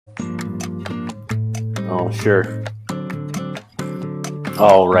Oh, sure.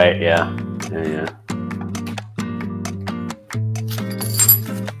 Oh, right, yeah. Yeah.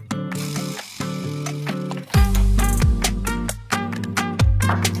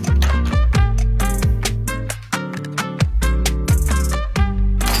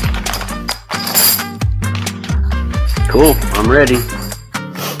 Cool, I'm ready.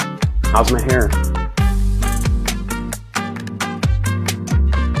 How's my hair?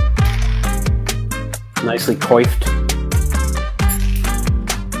 Nicely coiffed.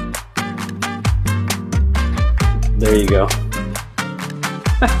 There you go.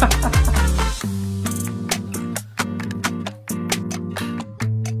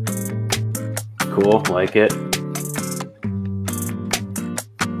 Cool, like it.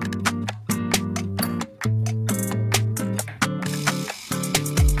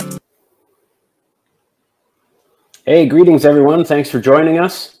 Hey, greetings everyone. Thanks for joining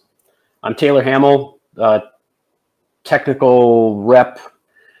us. I'm Taylor Hamel, technical rep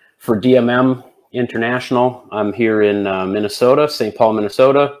for DMM International. I'm here in Minnesota, St. Paul,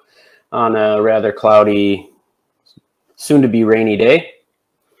 Minnesota, on a rather cloudy, soon-to-be rainy day.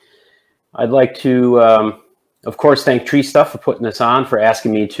 I'd like to, of course, thank TreeStuff for putting this on, for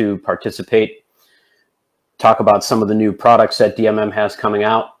asking me to participate, talk about some of the new products that DMM has coming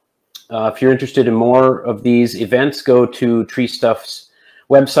out. If you're interested in more of these events, go to TreeStuff's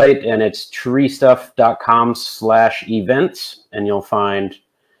website, and it's treestuff.com/events, and you'll find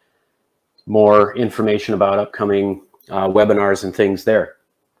more information about upcoming webinars and things there.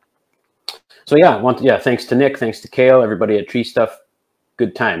 So yeah, thanks to Nick, thanks to Kale, everybody at TreeStuff.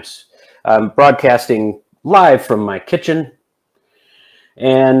 Good times. I'm broadcasting live from my kitchen,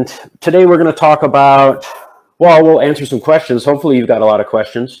 and today we're going to talk about, well, we'll answer some questions. Hopefully you've got a lot of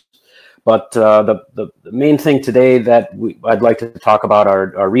questions. But the main thing today that I'd like to talk about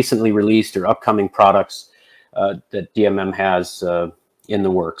are recently released or upcoming products that DMM has in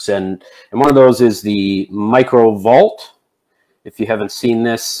the works. And one of those is the Micro Vault. If you haven't seen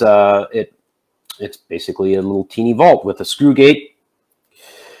this, it's basically a little teeny vault with a screw gate.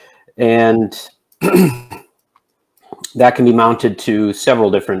 And that can be mounted to several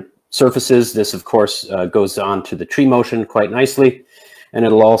different surfaces. This, of course, goes on to the tree motion quite nicely. And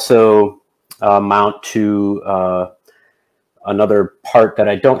it'll also mount to another part that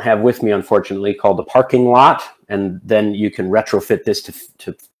I don't have with me, unfortunately, called the parking lot. And then you can retrofit this to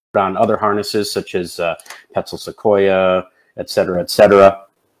put on other harnesses, such as Petzl Sequoia, et cetera, et cetera.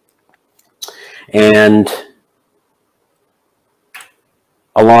 And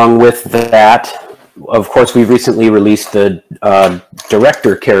along with that, of course, we've recently released the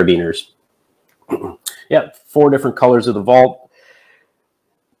Director Carabiners. Yeah, 4 different colors of the vault.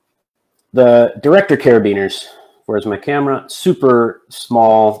 The Director Carabiners, where's my camera? Super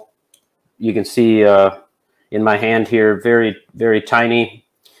small. You can see in my hand here, very, very tiny.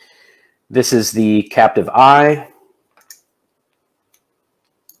 This is the captive eye.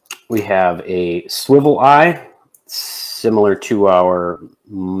 We have a swivel eye, similar to our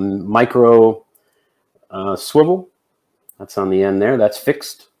micro swivel. That's on the end there, that's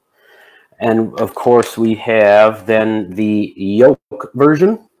fixed. And of course, we have then the yoke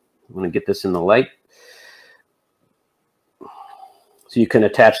version. I'm going to get this in the light. So you can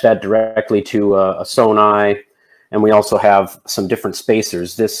attach that directly to a sewn eye. And we also have some different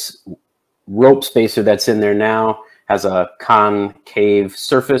spacers. This rope spacer that's in there now has a concave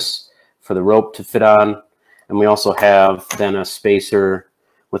surface for the rope to fit on. And we also have then a spacer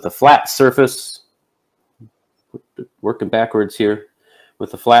with a flat surface. Working backwards here.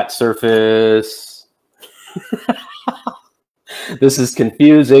 With a flat surface. This is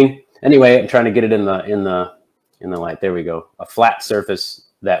confusing. Anyway, I'm trying to get it in the light. There we go. A flat surface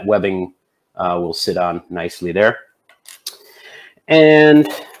that webbing will sit on nicely there. And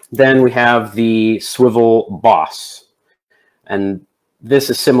then we have the swivel boss. And this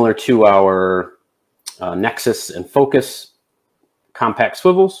is similar to our Nexus and Focus compact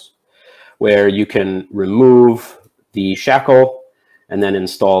swivels, where you can remove the shackle and then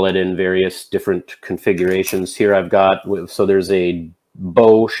install it in various different configurations. Here I've got, so there's a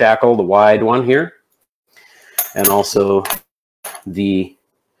bow shackle, the wide one here, and also the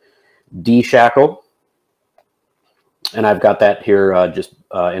D shackle. And I've got that here just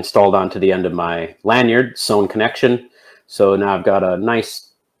installed onto the end of my lanyard, sewn connection. So now I've got a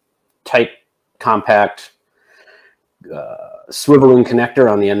nice, tight, compact swiveling connector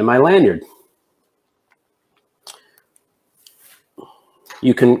on the end of my lanyard.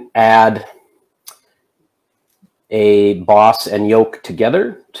 You can add a boss and yoke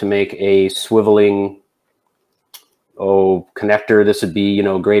together to make a swiveling connector. This would be, you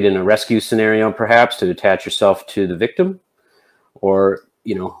know, great in a rescue scenario, perhaps, to attach yourself to the victim, or,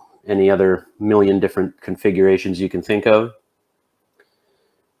 you know, any other million different configurations you can think of.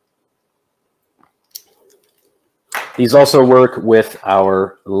 These also work with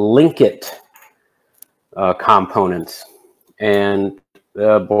our link it components. And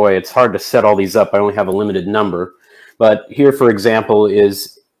boy, it's hard to set all these up. I only have a limited number. But here, for example,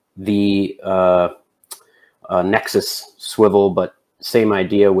 is the Nexus swivel, but same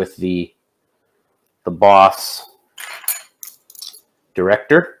idea with the boss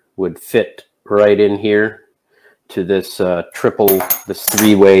director. Would fit right in here to this this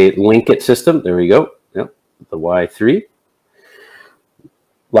three-way link it system. There we go. Yep, the Y3.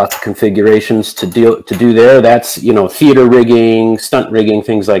 Lots of configurations to do there. That's, you know, theater rigging, stunt rigging,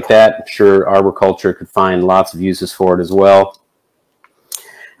 things like that. I'm sure arboriculture could find lots of uses for it as well.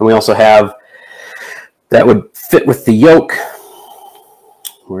 And we also have, that would fit with the yoke.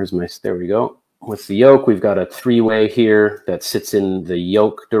 Where's my, there we go. With the yoke, we've got a three-way here that sits in the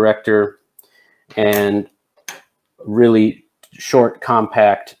yoke director, and really short,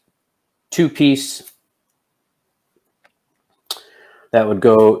 compact two-piece that would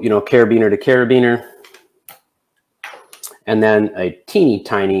go, you know, carabiner to carabiner, and then a teeny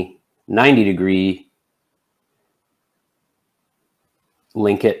tiny 90-degree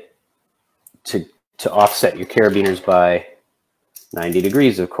link it to offset your carabiners by 90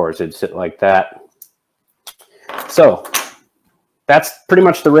 degrees, of course. It'd sit like that. So that's pretty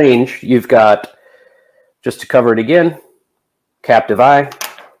much the range. You've got, just to cover it again, captive eye,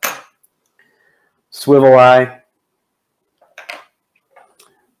 swivel eye,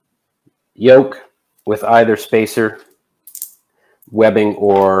 yoke with either spacer, webbing,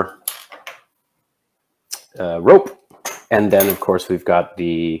 or rope. And then, of course, we've got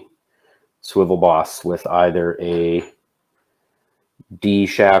the swivel boss with either a D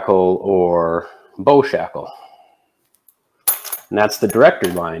shackle or bow shackle. And that's the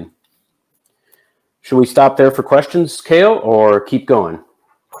director line. Should we stop there for questions, Cale, or keep going?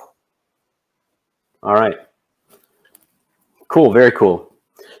 All right. Cool, very cool.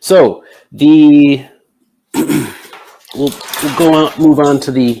 So the we'll go on, move on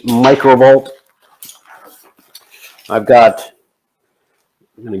to the micro vault. I'm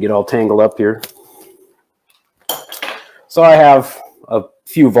gonna get all tangled up here. So I have a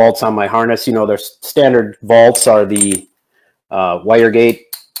few vaults on my harness. You know, their standard vaults are the wire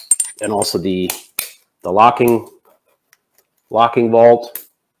gate and also the locking vault.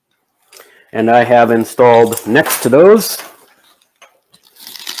 And I have installed next to those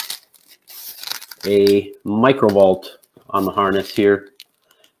a micro vault on the harness here.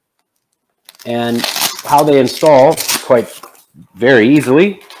 And how they install, quite very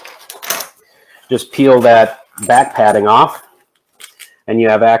easily. Just peel that back padding off, and you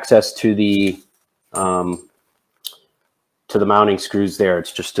have access to the mounting screws there.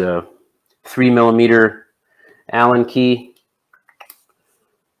 It's just a 3mm Allen key,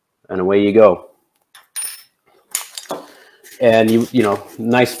 and away you go. And you know,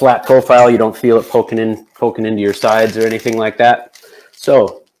 nice flat profile. You don't feel it poking into your sides or anything like that.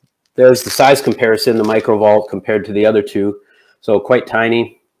 So there's the size comparison, the micro vault compared to the other two. So quite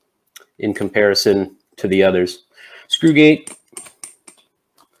tiny in comparison to the others. Screw gate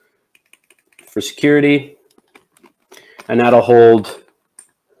for security, and that'll hold,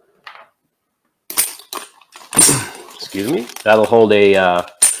 excuse me, that'll hold a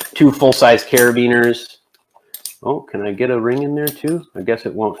 2 full-size carabiners. Oh, can I get a ring in there too? I guess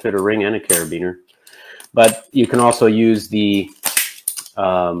it won't fit a ring and a carabiner. But you can also use the,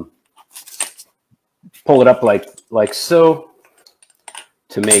 pull it up like so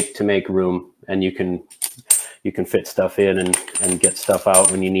to make room, and you can fit stuff in and get stuff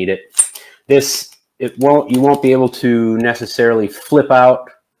out when you need it. You won't be able to necessarily flip out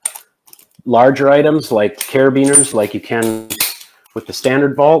larger items like carabiners like you can with the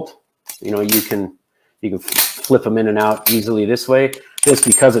standard vault. You know, you can flip them in and out easily this way. This,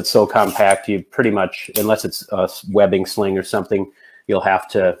 because it's so compact, you pretty much, unless it's a webbing sling or something, you'll have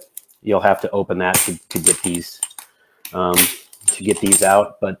to open that to get these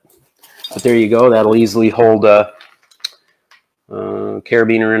out. But there you go. That'll easily hold a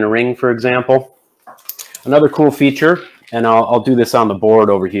carabiner in a ring, for example. Another cool feature, and I'll do this on the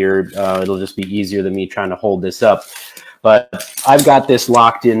board over here. It'll just be easier than me trying to hold this up. But I've got this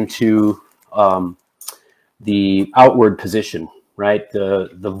locked into the outward position, right? The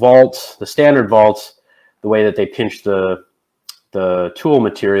vaults, the standard vaults, the way that they pinch the tool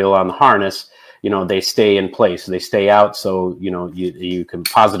material on the harness, you know, they stay in place. They stay out, so you know you can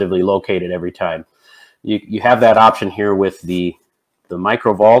positively locate it every time. you have that option here with the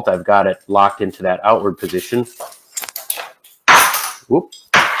micro vault. I've got it locked into that outward position. Whoop.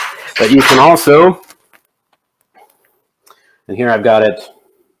 But you can also, and here I've got it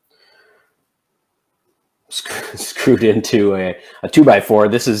screwed into a 2x4.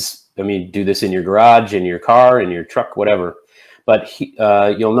 This is, I mean, do this in your garage, in your car, in your truck, whatever. But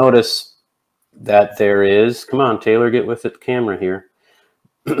you'll notice that there is, come on, Taylor, get with the camera here.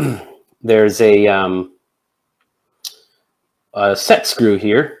 There's a set screw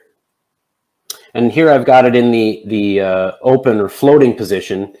here. And here I've got it in the open or floating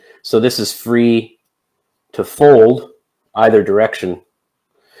position. So this is free to fold either direction.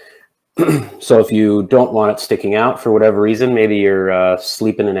 So if you don't want it sticking out for whatever reason, maybe you're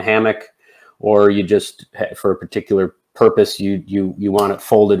sleeping in a hammock, or you just, for a particular purpose, you want it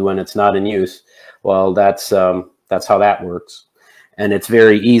folded when it's not in use. Well, that's how that works. And it's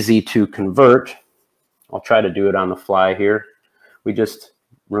very easy to convert. I'll try to do it on the fly here. We just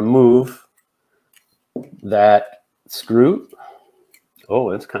remove that screw.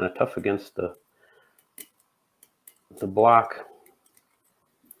 Oh, it's kind of tough against the block.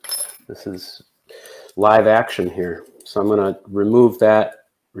 This is live action here. So I'm going to remove that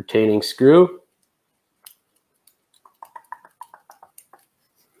retaining screw.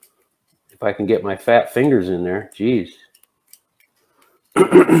 If I can get my fat fingers in there, geez.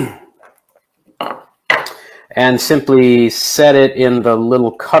 And simply set it in the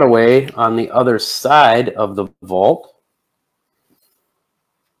little cutaway on the other side of the vault.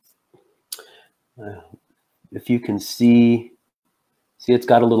 If you can see it's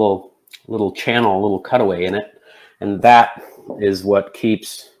got a little channel, a little cutaway in it, and that is what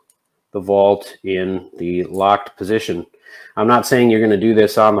keeps the vault in the locked position. I'm not saying you're going to do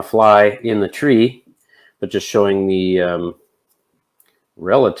this on the fly in the tree, but just showing the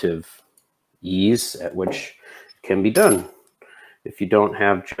relative ease at which it can be done if you don't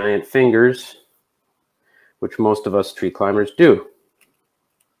have giant fingers, which most of us tree climbers do.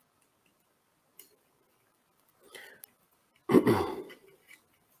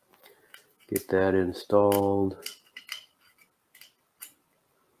 Get that installed.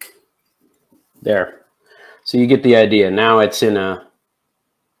 There. So you get the idea. Now it's in a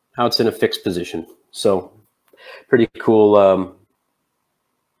fixed position. So pretty cool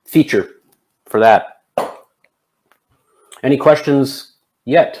feature for that. Any questions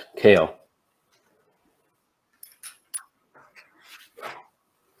yet, Kale?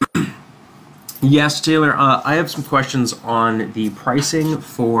 Yes, Taylor. I have some questions on the pricing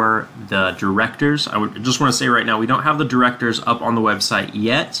for the directors. I just want to say right now, we don't have the directors up on the website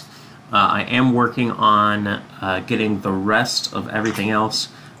yet. I am working on getting the rest of everything else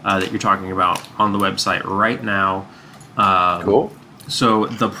that you're talking about on the website right now. Cool. So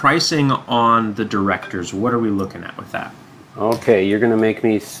the pricing on the directors, what are we looking at with that? Okay, you're going to make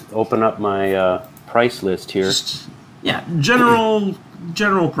me open up my price list here. Yeah, general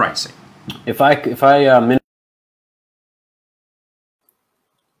pricing. If I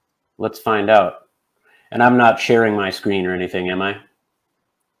let's find out. And I'm not sharing my screen or anything, am I?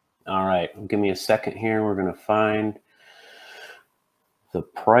 All right, give me a second here. We're going to find the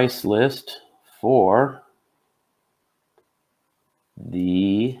price list for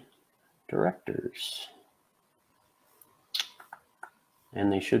the directors.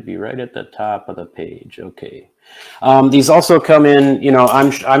 And they should be right at the top of the page. Okay. These also come in, you know,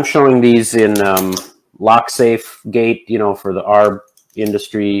 I'm showing these in lock safe gate, you know, for the ARB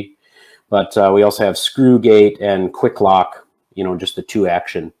industry, but we also have screw gate and quick lock, you know, just the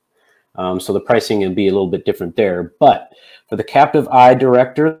 2-action. So the pricing will be a little bit different there. But for the captive eye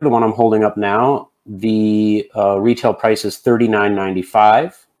director, the one I'm holding up now, the retail price is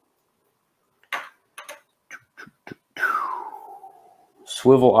 $39.95.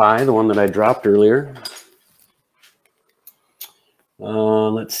 Swivel eye, the one that I dropped earlier.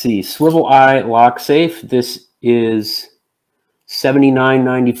 Let's see, swivel eye lock safe. This is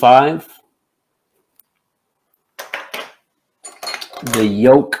 $79.95. The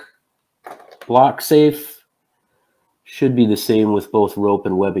yoke lock safe should be the same with both rope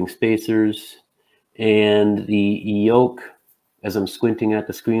and webbing spacers. And the yoke, as I'm squinting at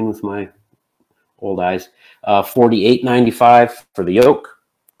the screen with my old eyes, $48.95 for the yoke.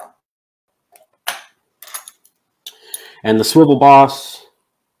 And the swivel boss,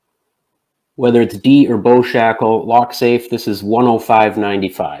 whether it's D or bow shackle lock safe, this is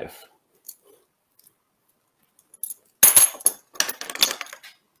 $105.95.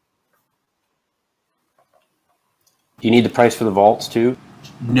 Do you need the price for the vaults too?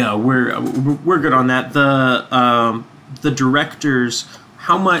 No, we're good on that. The directors,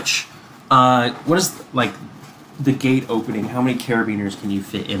 how much What is like the gate opening? How many carabiners can you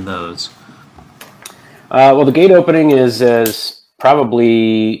fit in those? Well, the gate opening is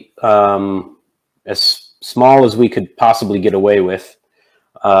probably as small as we could possibly get away with.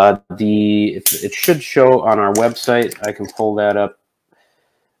 It should show on our website. I can pull that up.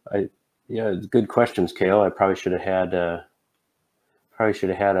 Yeah, good questions, Kale. I probably should have had a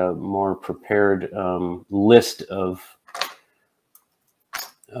more prepared list of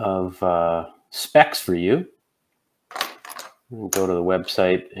specs for you. Go to the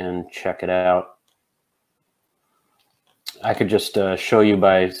website and check it out. I could just show you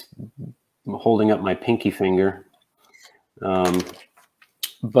by holding up my pinky finger.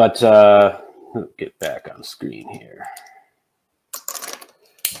 But get back on screen here.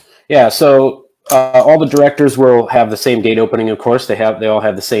 Yeah, so all the directors will have the same gate opening, of course. They all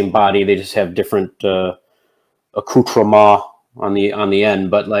have the same body. They just have different accoutrement on the end.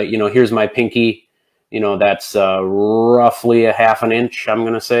 But like, you know, here's my pinky. You know, that's roughly a ½ an inch, I'm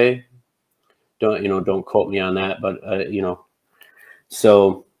gonna say. Don't quote me on that, but you know.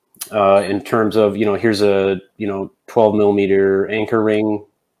 So in terms of, you know, here's a 12 millimeter anchor ring.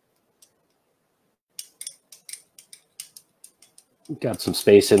 Got some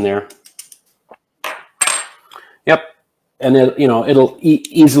space in there. Yep, and then it'll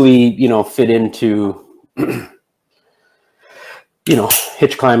easily fit into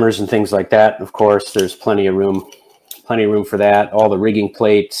hitch climbers and things like that. Of course, there's plenty of room for that. All the rigging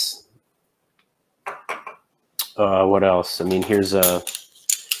plates. What else? I mean, here's a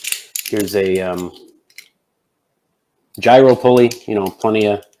gyro pulley. You know, plenty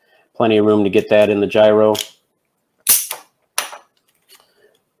of room to get that in the gyro.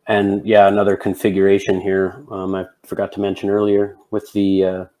 And yeah, another configuration here. I forgot to mention earlier with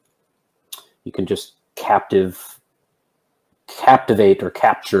the you can just captivate or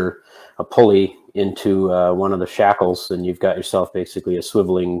capture a pulley into one of the shackles, and you've got yourself basically a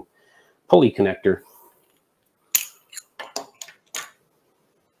swiveling pulley connector.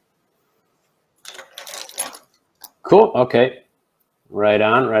 Cool. Okay. Right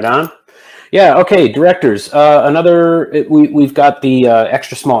on. Right on. Yeah. Okay. Directors. We've got the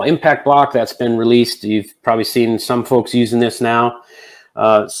extra small impact block that's been released. You've probably seen some folks using this now.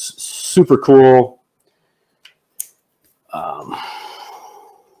 Super cool.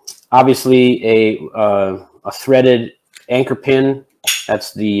 Obviously, a threaded anchor pin.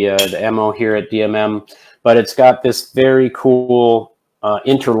 That's the MO here at DMM, but it's got this very cool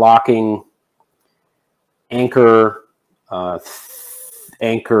interlocking anchor. Why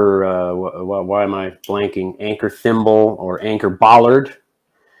am I blanking? Anchor thimble or anchor bollard.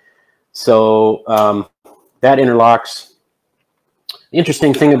 So that interlocks. The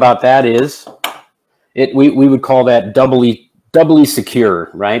interesting thing about that is we would call that doubly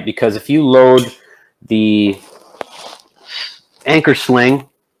secure, right? Because if you load the anchor sling,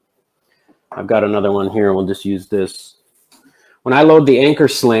 I've got another one here. We'll just use this. When I load the anchor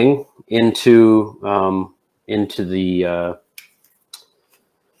sling into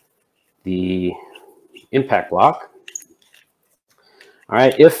the impact block. All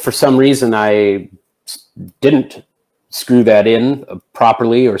right, if for some reason I didn't screw that in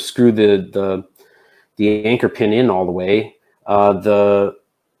properly or screw the anchor pin in all the way,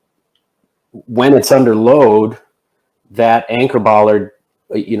 when it's under load, that anchor bollard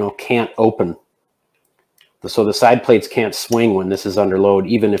can't open. So the side plates can't swing when this is under load,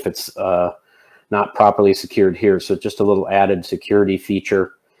 even if it's not properly secured here. So just a little added security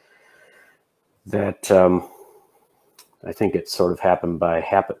feature that I think it sort of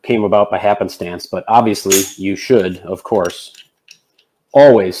came about by happenstance. But obviously, you should, of course,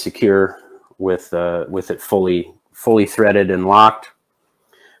 always secure with it fully threaded and locked.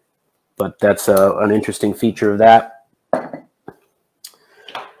 But that's an interesting feature of that.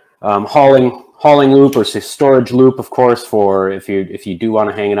 Hauling loop or storage loop, of course, for if you do want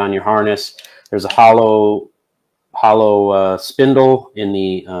to hang it on your harness. There's a hollow spindle in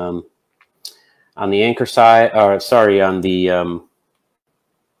the on the anchor side, or sorry, on the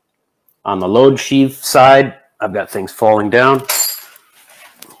load sheave side. I've got things falling down,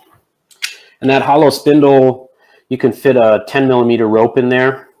 and that hollow spindle, you can fit a 10 millimeter rope in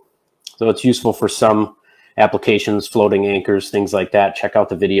there, so it's useful for some applications, floating anchors, things like that. Check out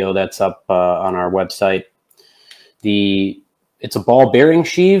the video that's up on our website. It's a ball bearing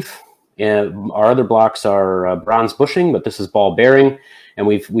sheave. Our other blocks are bronze bushing, but this is ball bearing, and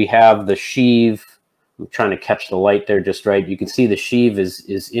we have the sheave. I'm trying to catch the light there just right. You can see the sheave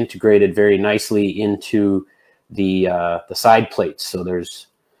is integrated very nicely into the side plates. So there's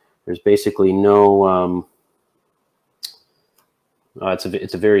basically no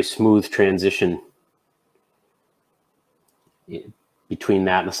It's a very smooth transition between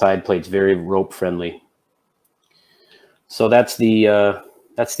that and the side plates, very rope friendly. So that's the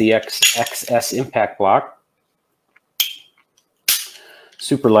XS impact block.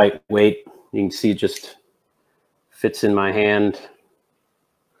 Super lightweight. You can see it just fits in my hand.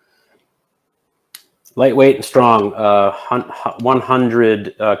 Lightweight and strong.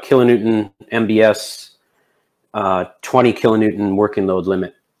 100 kilonewton MBS, 20 kilonewton working load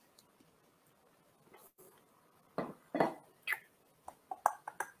limit.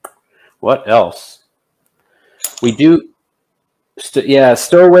 What else? We do, yeah,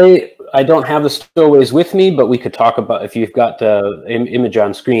 stowaway. I don't have the stowaways with me, but we could talk about if you've got the image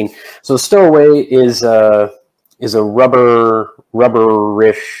on screen. So the stowaway is a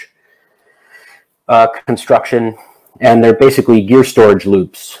rubberish construction, and they're basically gear storage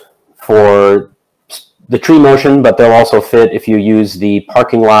loops for the tree motion, but they'll also fit if you use the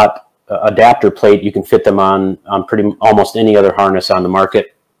parking lot adapter plate. You can fit them on almost any other harness on the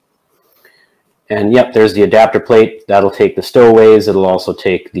market. And yep, there's the adapter plate. That'll take the stowaways. It'll also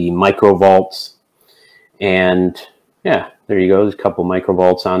take the micro vaults. And yeah, there you go. There's a couple micro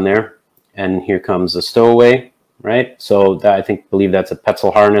vaults on there. And here comes the stowaway, right? So that, believe that's a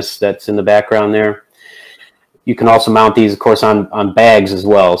Petzl harness that's in the background there. You can also mount these, of course, on bags as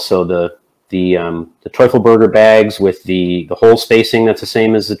well. So the Teufelberger bags with the hole spacing, that's the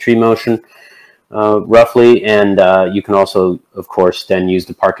same as the tree motion, roughly. And you can also, of course, then use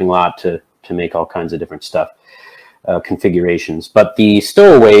the parking lot to make all kinds of different stuff, configurations. But the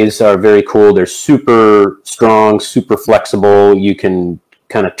stowaways are very cool. They're super strong, super flexible. You can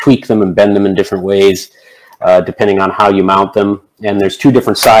kind of tweak them and bend them in different ways, depending on how you mount them. And there's two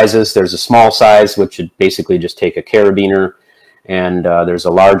different sizes. There's a small size, which would basically just take a carabiner, and there's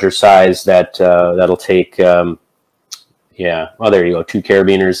a larger size that'll take, yeah, well, there you go, 2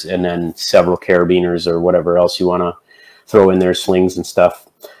 carabiners, and then several carabiners or whatever else you want to throw in there, slings and stuff.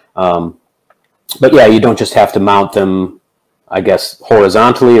 But yeah, you don't just have to mount them, I guess,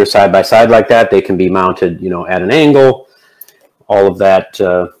 horizontally or side by side like that. They can be mounted, you know, at an angle. All of that,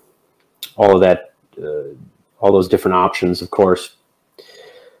 all those different options, of course.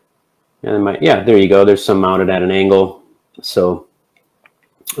 And yeah, there you go. There's some mounted at an angle. So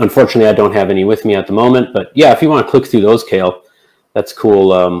unfortunately, I don't have any with me at the moment. But yeah, if you want to click through those, Cale, that's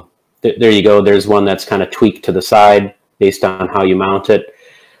cool. There you go. There's one that's kind of tweaked to the side based on how you mount it,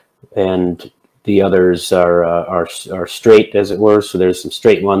 and the others are straight, as it were. So there's some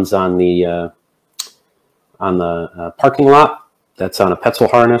straight ones on the parking lot. That's on a Petzl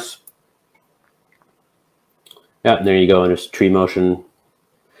harness. Yeah, there you go. There's tree motion,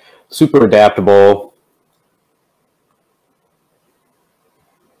 super adaptable,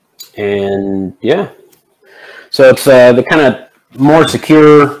 and yeah. So it's the kind of more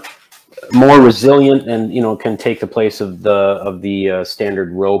secure, more resilient, and can take the place of the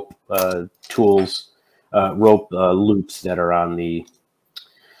standard rope tools, rope loops that are on the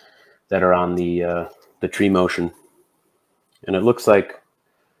tree motion. And it looks like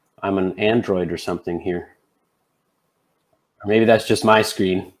I'm an Android or something here, or maybe that's just my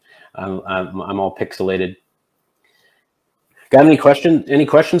screen. I'm all pixelated. Got any questions? Any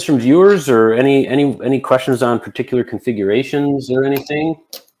questions from viewers, or any questions on particular configurations or anything?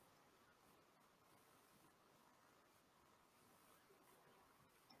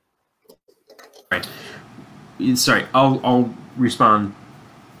 Right. Sorry, I'll respond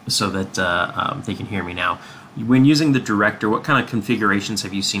so that they can hear me now. When using the director, what kind of configurations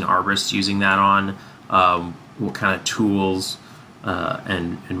have you seen arborists using that on? What kind of tools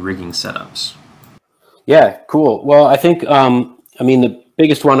and rigging setups? Yeah, cool. Well, I think I mean, the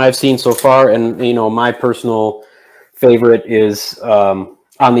biggest one I've seen so far, and my personal favorite is on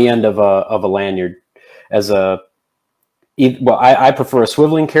the end of a lanyard. Well, I prefer a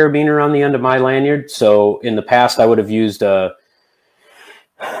swiveling carabiner on the end of my lanyard. So in the past, I would have used the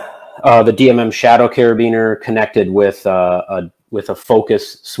DMM shadow carabiner connected with a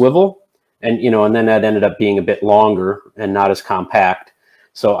focus swivel, and and then that ended up being a bit longer and not as compact.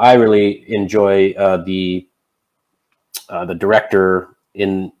 So I really enjoy the director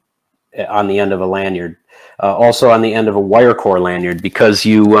on the end of a lanyard, also on the end of a wire core lanyard, because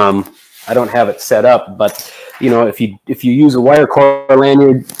I don't have it set up, but if you use a wire core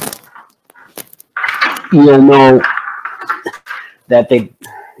lanyard, you'll know that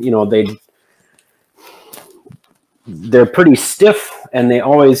they're pretty stiff, and they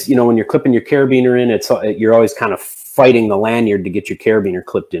always, when you're clipping your carabiner in, you're always kind of fighting the lanyard to get your carabiner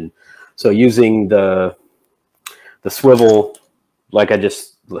clipped in. So using the swivel, like I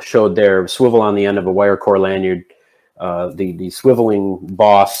just showed there, swivel on the end of a wire core lanyard, the swiveling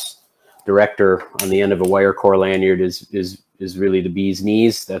boss director on the end of a wire core lanyard is really the bee's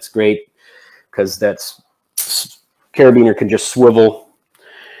knees. That's great because that's carabiner can just swivel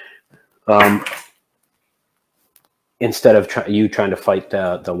instead of you trying to fight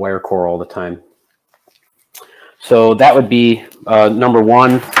the wire core all the time. So that would be number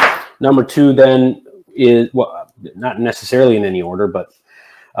one. Number two then is, well, not necessarily in any order, but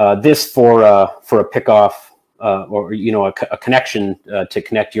this for a pickoff or a connection to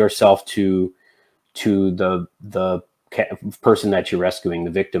connect yourself to the person that you're rescuing,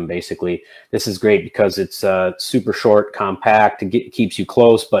 the victim, basically. This is great because it's super short, compact. It keeps you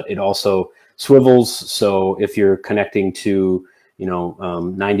close, but it also swivels. So if you're connecting to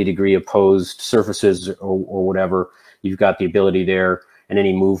 90-degree opposed surfaces or whatever, you've got the ability there. And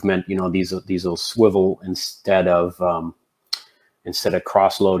any movement, these will swivel instead of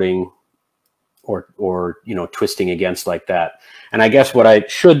cross loading or twisting against like that. And I guess what I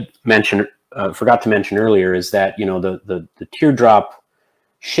should mention, forgot to mention earlier, is that the teardrop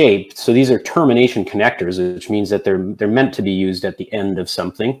shape. So these are termination connectors, which means that they're meant to be used at the end of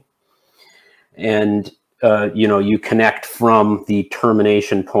something. And you connect from the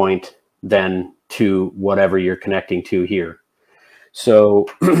termination point then to whatever you're connecting to here. So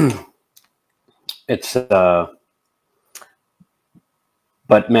it's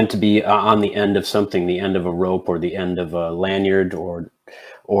but meant to be on the end of something, the end of a rope or the end of a lanyard or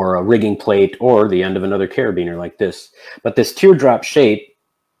a rigging plate or the end of another carabiner like this. But this teardrop shape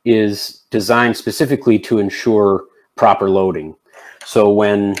is designed specifically to ensure proper loading. So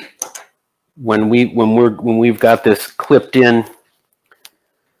when we've got this clipped in,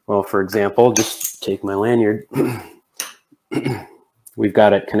 well, for example, just take my lanyard. We've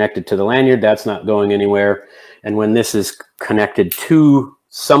got it connected to the lanyard. That's not going anywhere. And when this is connected to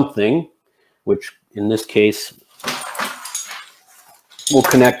something, which in this case will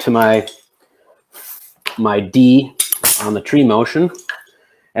connect to my D on the tree motion.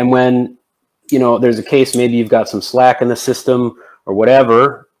 And when there's a case, maybe you've got some slack in the system or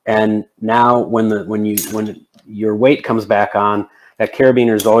whatever, and now when your weight comes back on, that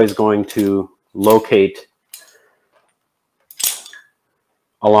carabiner is always going to locate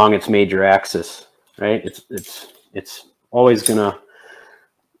along its major axis, right? It's always gonna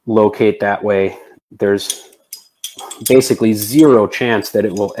locate that way. There's basically zero chance that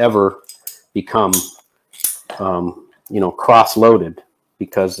it will ever become cross-loaded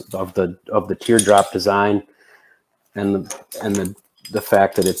because of the teardrop design and the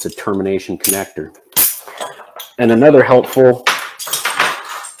fact that it's a termination connector. And another helpful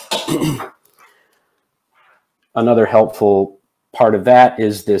part of that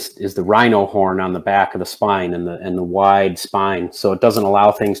is the rhino horn on the back of the spine and the wide spine, so it doesn't allow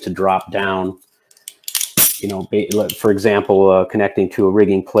things to drop down. For example, connecting to a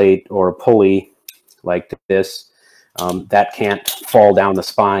rigging plate or a pulley like this, that can't fall down the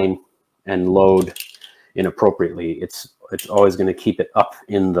spine and load inappropriately. It's always going to keep it up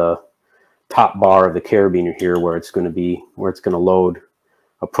in the top bar of the carabiner here, where it's going to load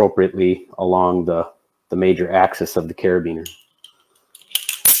appropriately along the major axis of the carabiner.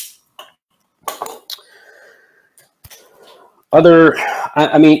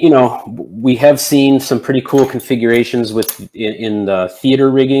 We have seen some pretty cool configurations in the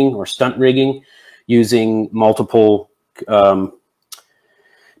theater rigging or stunt rigging using multiple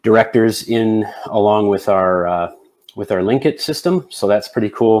directors along with our linkit system. So that's pretty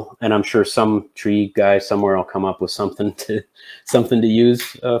cool. And I'm sure some tree guy somewhere will come up with something to use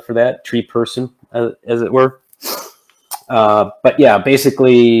for that, tree person, as it were. But yeah,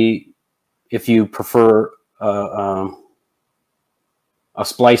 basically, if you prefer a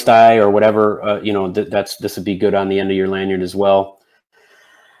spliced eye or whatever, this would be good on the end of your lanyard as well.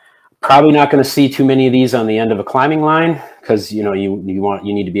 Probably not going to see too many of these on the end of a climbing line because you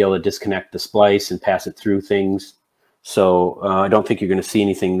need to be able to disconnect the splice and pass it through things. So I don't think you're going to see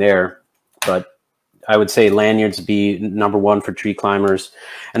anything there. But I would say lanyards be number one for tree climbers,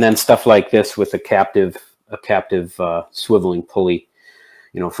 and then stuff like this with a captive swiveling pulley,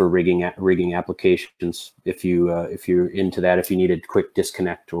 for rigging applications. If you're into that, if you need a quick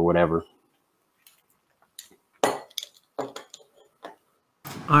disconnect or whatever.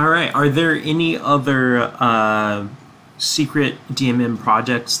 All right. Are there any other secret DMM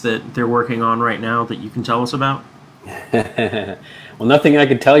projects that they're working on right now that you can tell us about? Well, nothing I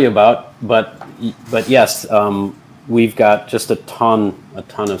could tell you about, but yes, we've got just a ton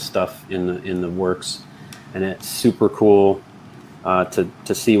of stuff in the works, and it's super cool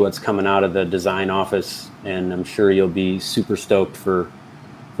to see what's coming out of the design office, and I'm sure you'll be super stoked for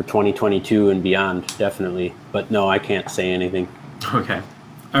for 2022 and beyond, definitely. But no, I can't say anything. Okay.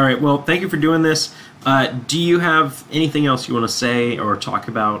 All right. Well, thank you for doing this. Do you have anything else you want to say or talk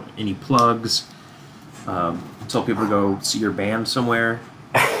about? Any plugs? Tell people to go see your band somewhere.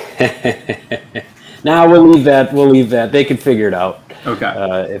 Nah, we'll leave that. We'll leave that. They can figure it out.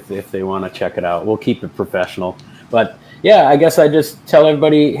 Okay. If they want to check it out, we'll keep it professional. But yeah, I guess I just tell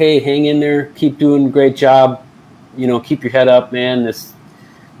everybody, hey, hang in there, keep doing a great job. You know, keep your head up, man. This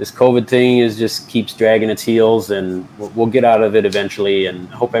COVID thing just keeps dragging its heels, and we'll get out of it eventually. And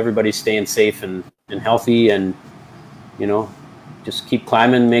I hope everybody's staying safe and healthy, and you know, just keep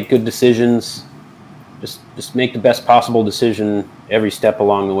climbing, make good decisions. Just make the best possible decision every step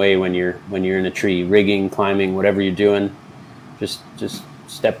along the way when you're in a tree, rigging, climbing, whatever you're doing. Just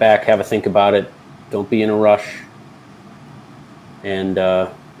step back, have a think about it. Don't be in a rush. And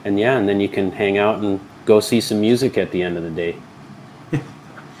then you can hang out and go see some music at the end of the day.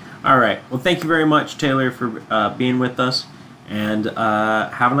 All right. Well, thank you very much, Taylor, for being with us. And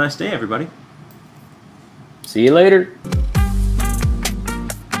have a nice day, everybody. See you later.